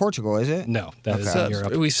 It's not Portugal, is it? No, that is Okay. in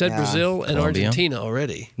Europe. We said Yeah. Brazil and Colombia? Argentina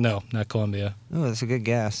already. No, not Colombia. Oh, that's a good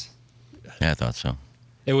guess. Yeah, I thought so.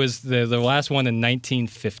 It was the last one in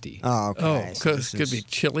 1950. Oh, okay. Oh, So could be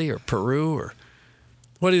Chile or Peru or.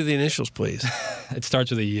 What are the initials, please? It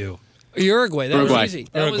starts with a U. Uruguay. That Uruguay. was easy.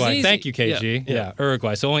 That was Uruguay. easy. Thank you, KG. Yeah. Yeah,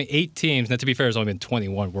 Uruguay. So only 8 teams. Now, to be fair, there's only been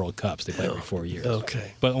 21 World Cups. They play every 4 years.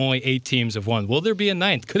 Okay. But only 8 teams have won. Will there be a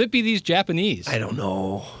 9th? Could it be these Japanese? I don't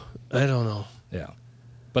know. I don't know. Yeah.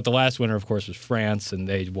 But the last winner, of course, was France, and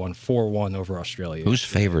they won 4-1 over Australia. Who's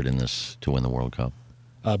favored in this to win the World Cup?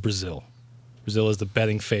 Brazil. Brazil is the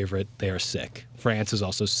betting favorite. They are sick. France is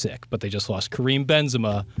also sick, but they just lost Karim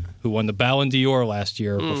Benzema, who won the Ballon d'Or last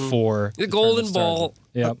year before The golden ball.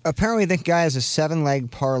 Yep. Apparently, the guy has a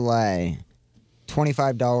 7-leg parlay,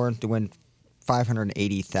 $25 to win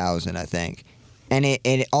 $580,000, I think, and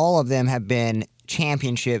it all of them have been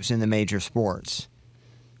championships in the major sports.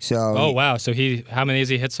 So Oh, wow. So how many has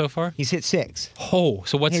he hit so far? he's hit 6. Oh,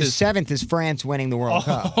 so what's His his... 7th is France winning the World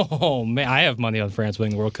Cup. Oh, man. I have money on France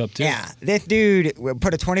winning the World Cup, too. Yeah, this dude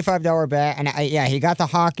put a $25 bet, and he got the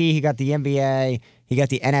hockey, he got the NBA, he got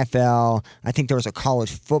the NFL. I think there was a college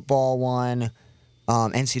football one,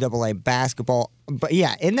 NCAA basketball. But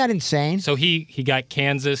yeah, isn't that insane? So he got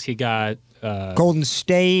Kansas, he got Golden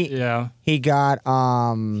State. Yeah. He got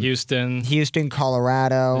Houston,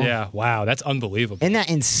 Colorado. Yeah. Wow, that's unbelievable. Isn't that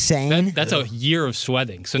insane? That's a year of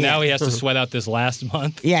sweating. So now he has to sweat out this last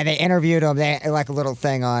month. Yeah, they interviewed him. They like a little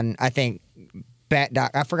thing on, I think,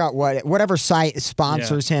 I forgot whatever site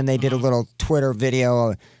sponsors him. They did a little Twitter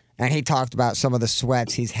video, and he talked about some of the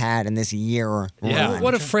sweats he's had in this year. Yeah. run.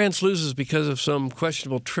 What if France loses because of some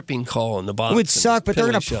questionable tripping call in the box? It would suck, but they're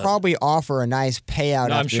going penalty to shot? probably offer a nice payout.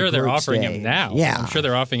 No, I'm after sure the they're group offering stage. him now. Yeah, I'm sure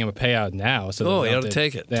they're offering him a payout now. So Oh, they you don't ought to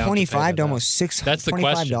take it. they don't have to pay 25 him to now. almost $6. That's the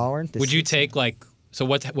question. $25 to Would you $6. take so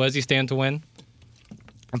what does he stand to win?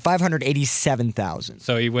 $587,000.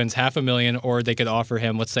 So he wins $500,000, or they could offer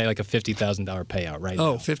him, let's say, like a $50,000 payout right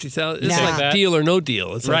Oh, now. 50,000. It's Nah. like that. Deal or no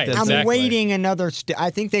deal. It's Right. like that. I'm Exactly. waiting another. I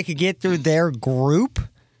think they could get through their group,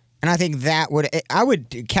 and I think I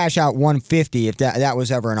would cash out $150 if that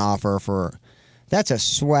was ever an offer for. That's a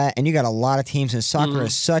sweat, and you got a lot of teams in soccer.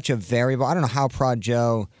 Is such a variable. I don't know how Prod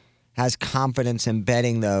Joe has confidence in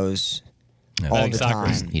betting those all betting the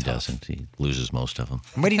soccer is time. He doesn't. He loses most of them.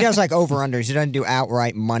 But he does like over-unders. He doesn't do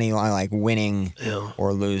outright money like winning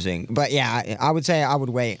or losing. But yeah, I would say I would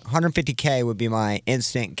wait. $150K would be my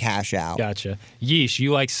instant cash out. Gotcha. Yeesh,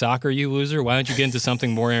 you like soccer, you loser? Why don't you get into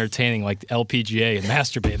something more entertaining like LPGA and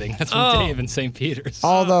masturbating? That's from Dave in St. Peter's.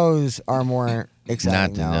 All those are more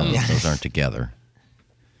exciting. No, those aren't together.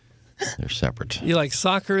 They're separate. You like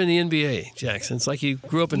soccer in the NBA, Jackson. It's like you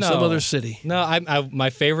grew up in some other city. No, my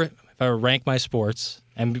favorite, if I were to rank my sports,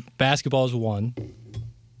 and basketball is 1,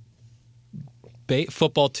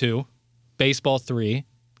 football 2, baseball 3,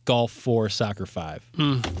 golf 4, soccer 5.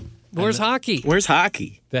 Where's hockey? Where's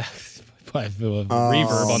hockey? That's reverb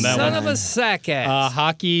on that Son one. of a sack ass.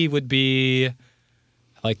 Hockey would be, I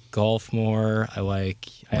like golf more. I like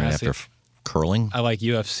Curling. I like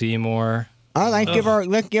UFC more. Let's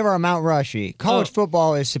give her a Mount Rushy. College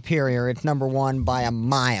football is superior. It's number 1 by a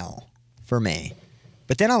mile for me.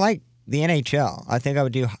 But then I like the NHL. I think I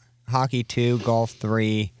would do hockey 2, golf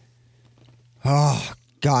 3. Oh,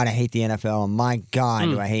 God, I hate the NFL. My God,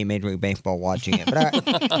 do I hate Major League Baseball watching it.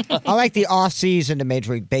 But I like the offseason to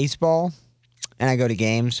Major League Baseball, and I go to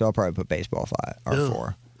games, so I'll probably put baseball 5 or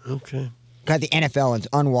 4. Okay. God, the NFL is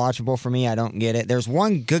unwatchable for me. I don't get it. There's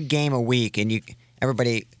one good game a week, and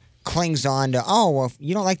everybody clings on to, oh, well, if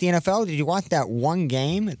you don't like the NFL, did you watch that one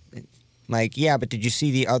game? Like, yeah, but did you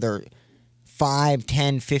see the other 5,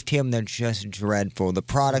 10, 15 of them? They're just dreadful. The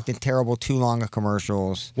product is terrible, too long of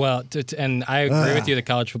commercials. Well, and I agree with you that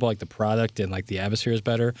college football, like the product and like the atmosphere is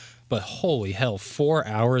better, but holy hell, 4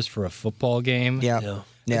 hours for a football game? Yeah.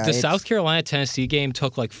 The South Carolina-Tennessee game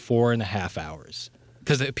took like 4.5 hours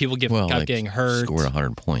because people kept getting hurt. Scored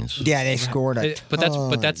 100 points. Yeah, they scored a ton.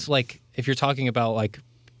 But that's like, if you're talking about like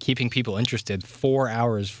keeping people interested, 4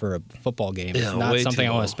 hours for a football game is not something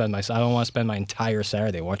I want to spend I don't want to spend my entire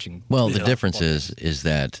Saturday watching. Well, the difference is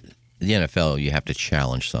that the NFL, you have to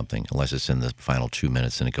challenge something unless it's in the final 2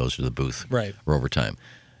 minutes and it goes to the booth for overtime.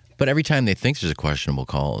 But every time they think there's a questionable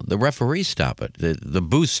call, the referees stop it. The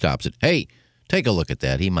booth stops it. Hey, take a look at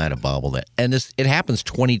that. He might have bobbled it. And it happens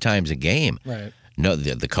 20 times a game. Right. No,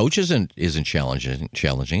 the coach isn't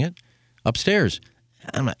challenging it. Upstairs,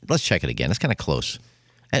 let's check it again. It's kind of close.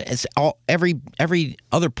 And it's all every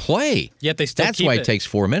other play. Yet they still That's keep why it takes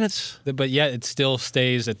 4 minutes. But yet it still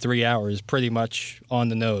stays at 3 hours, pretty much on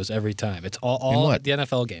the nose every time. It's all what? the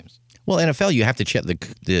NFL games. Well, NFL, you have to check.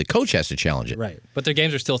 The coach has to challenge it. Right. But their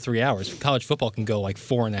games are still 3 hours. College football can go like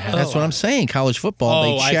 4.5 hours. That's what I'm saying. College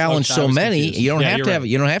football, they challenge so many. Confused. You don't have to right.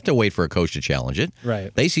 you don't have to wait for a coach to challenge it.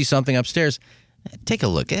 Right. They see something upstairs. Take a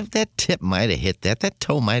look. That tip might have hit that. That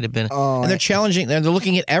toe might have been. And they're challenging. They're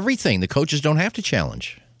looking at everything. The coaches don't have to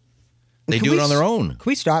challenge. They do it on their own. Can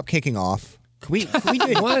we stop kicking off? Can we do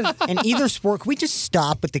it in either sport? Can we just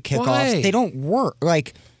stop with the kickoffs? Why? They don't work.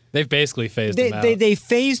 Like, They've basically phased them out. They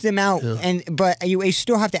phased them out, but you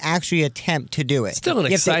still have to actually attempt to do it. Still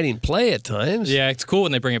an exciting play at times. Yeah, it's cool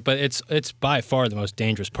when they bring it, but it's by far the most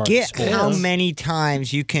dangerous part of the sport. Get how many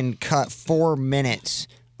times you can cut 4 minutes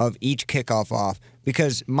of each kickoff off.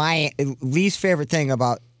 Because my least favorite thing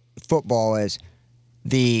about football is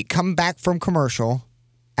the come back from commercial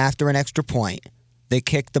after an extra point. They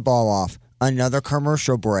kick the ball off. Another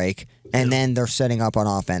commercial break, and then they're setting up on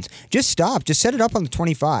offense. Just stop. Just set it up on the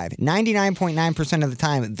 25. 99.9% of the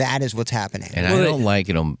time, that is what's happening. And I don't like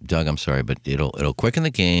it, Doug, I'm sorry, but it'll quicken the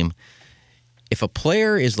game. If a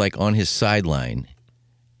player is like on his sideline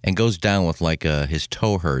and goes down with like his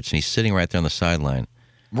toe hurts and he's sitting right there on the sideline,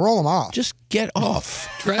 roll him off. Just get off.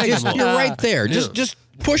 Drag him off. You're right there. Just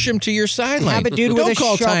push him to your sideline. Have a dude with Don't a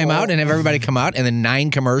call shovel. timeout and have everybody come out and then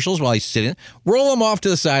 9 commercials while he's sitting. Roll him off to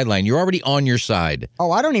the sideline. You're already on your side.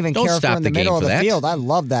 Oh, I don't even care if stop they're in the the game middle of for the that. field. I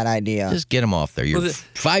love that idea. Just get him off there. You're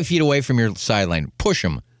 5 feet away from your sideline. Push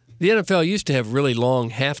him. The NFL used to have really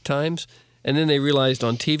long half times, and then they realized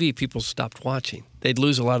on TV people stopped watching. They'd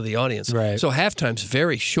lose a lot of the audience. Right. So halftime's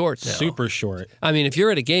very short now. Super short. I mean, if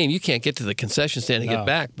you're at a game, you can't get to the concession stand and get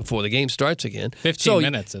back before the game starts again. 15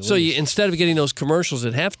 minutes at So least. instead of getting those commercials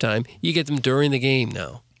at halftime, you get them during the game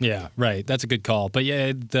now. Yeah, right. That's a good call. But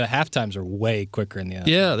yeah, the halftimes are way quicker in the NFL.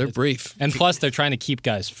 Yeah, they're brief. And plus, they're trying to keep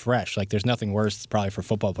guys fresh. Like, there's nothing worse probably for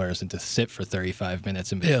football players than to sit for 35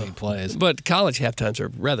 minutes in between plays. But college halftimes are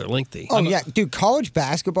rather lengthy. Oh, yeah. Dude, college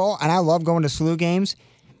basketball, and I love going to SLU games.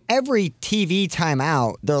 Every TV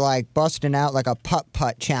timeout, they're like busting out like a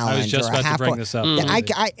putt-putt challenge. I was just or a about to half bring court. this up.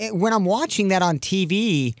 And when I'm watching that on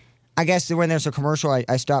TV, I guess when there's a commercial,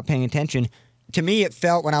 I stop paying attention. To me, it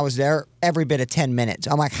felt when I was there every bit of 10 minutes.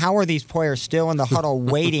 I'm like, how are these players still in the huddle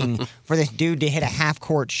waiting for this dude to hit a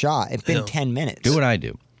half-court shot? It's been 10 minutes. Do what I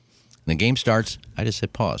do. When the game starts, I just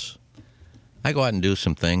hit pause. I go out and do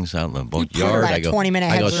some things out in the yard. about a 20-minute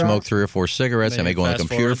I go head start. smoke 3 or 4 cigarettes. I may go on the fast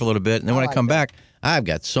computer forward. for a little bit. And then when I like come that. back, I've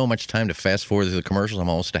got so much time to fast forward through the commercials. I'm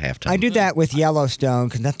almost to halftime. I do that with Yellowstone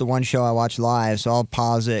because that's the one show I watch live. So I'll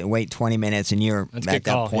pause it and wait 20 minutes, and you're That's a at good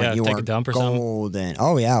that call. point. Yeah, you take a are dump or something. golden.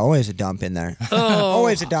 Oh yeah, always a dump in there.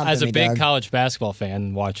 Always a dump. As in a me, big Doug. college basketball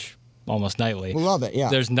fan, watch almost nightly. Love it, yeah.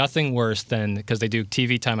 There's nothing worse than, because they do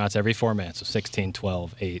TV timeouts every 4 minutes, so 16,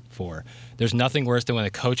 12, 8, 4. There's nothing worse than when a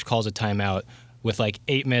coach calls a timeout with like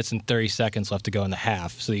 8 minutes and 30 seconds left to go in the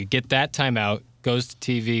half. So you get that timeout, goes to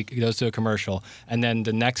TV, goes to a commercial, and then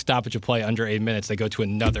the next stoppage of play under 8 minutes, they go to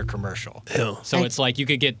another commercial. Ew. So it's like you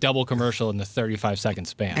could get double commercial in the 35-second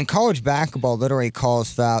span. And college basketball literally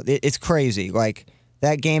calls foul. It's crazy. Like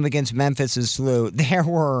that game against Memphis and SLU, there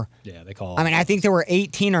were. Yeah, they call. I mean, I think there were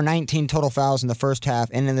 18 or 19 total fouls in the first half,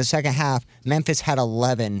 and in the second half, Memphis had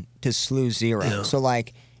 11 to SLU 0. Yeah. So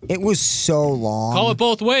like, it was so long. Call it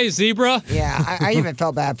both ways, Zebra. Yeah, I even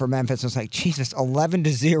felt bad for Memphis. I was like, Jesus,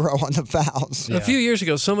 11-0 on the fouls. Yeah. A few years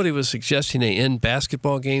ago, somebody was suggesting they end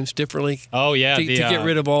basketball games differently. Oh, yeah. To get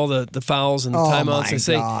rid of all the fouls and the Oh, timeouts. my They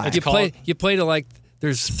say God. if you play to like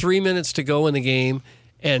there's 3 minutes to go in the game,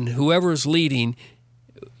 and whoever's leading,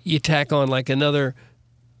 you tack on like another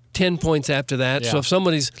 10 points after that. Yeah. So if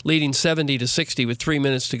somebody's leading 70-60 with 3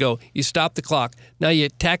 minutes to go, you stop the clock. Now you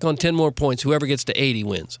tack on 10 more points. Whoever gets to 80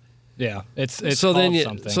 wins. Yeah, it's So then called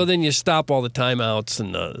something. so then you stop all the timeouts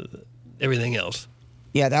and everything else.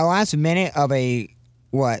 Yeah, that last minute of a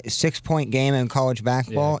 6-point game in college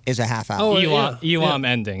basketball is a half hour. Oh, Elam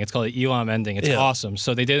ending. It's called an Elam ending. It's Yeah. awesome.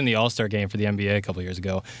 So they did in the All-Star game for the NBA a couple of years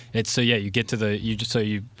ago. You get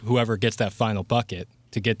to whoever gets that final bucket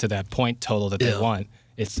to get to that point total that they want.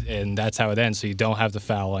 And that's how it ends. So you don't have the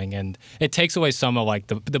fouling, and it takes away some of like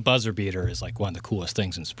the buzzer beater is like one of the coolest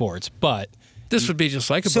things in sports. But This would be just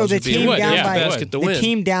like a So buzzer the beater. team would, down yeah, by it would. basket to the win.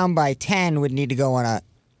 team down by 10 would need to go on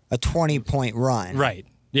a 20-point run. right,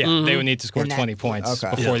 yeah, Mm-hmm. they would need to score And that- 20 points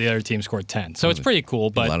okay. before the other team scored 10. So it's pretty cool.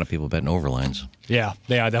 a But lot of people betting overlines. yeah,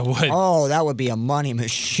 that would. Oh, that would be a money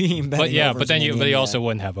machine. But betting yeah, overs but then in you the also NBA.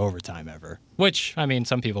 wouldn't have overtime ever, which I mean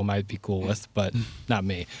some people might be cool with, but not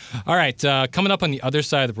me. All right, coming up on the other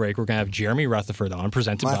side of the break, we're gonna have Jeremy Rutherford on,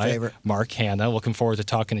 presented My by favorite. Mark Hanna. Looking forward to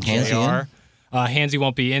talking to Hansy JR. Hansy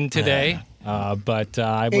won't be in today, but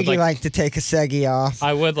I would Iggy like to take a seggy off.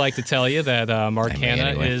 I would like to tell you that Mark I may Hanna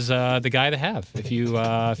anyway. is the guy to have if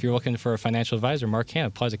you're looking for a financial advisor. Mark Hanna.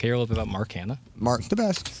 Plaza, can you hear a little bit about Mark Hanna? Mark's the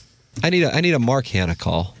best. I need a Mark Hanna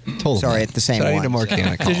call. Told Sorry, him. it's the same Said I need one. a Mark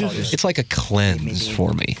Hanna call. It's like a cleanse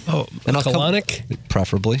for me. Oh, And I'll come- colonic?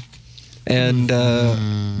 Preferably. And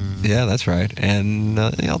yeah, that's right. And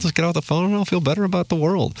I'll just get off the phone and I'll feel better about the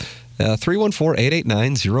world.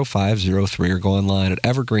 314-889-0503 or go online at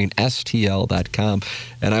evergreenstl.com.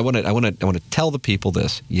 And I want to tell the people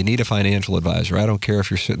this. You need a financial advisor. I don't care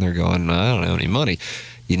if you're sitting there going, I don't have any money.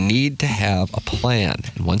 You need to have a plan.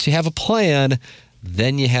 And once you have a plan,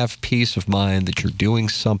 then you have peace of mind that you're doing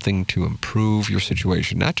something to improve your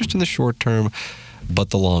situation, not just in the short term,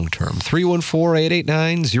 but the long term.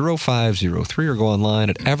 314-889-0503 or go online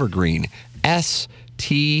at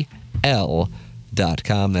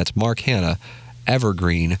evergreenstl.com. That's Mark Hanna,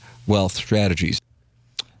 Evergreen Wealth Strategies.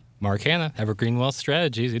 Mark Hanna, Evergreen Wealth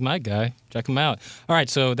Strategies. He's my guy. Check him out. All right,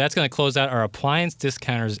 so that's going to close out our appliance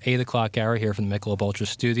discounters 8 o'clock hour here from the Michelob Ultra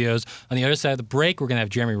Studios. On the other side of the break, we're going to have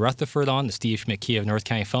Jeremy Rutherford on, the Steve Schmidt Key of North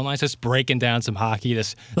County phone lines, just breaking down some hockey.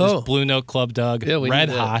 This Blue Note Club, Doug, red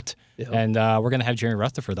hot. Yeah. And we're going to have Jeremy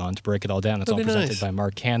Rutherford on to break it all down. That's all presented by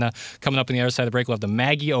Mark Hanna. Coming up on the other side of the break, we'll have the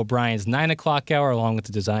Maggie O'Brien's 9 o'clock hour, along with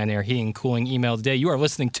the Design Air Heating and Cooling email today. You are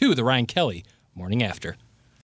listening to the Ryan Kelly Morning After.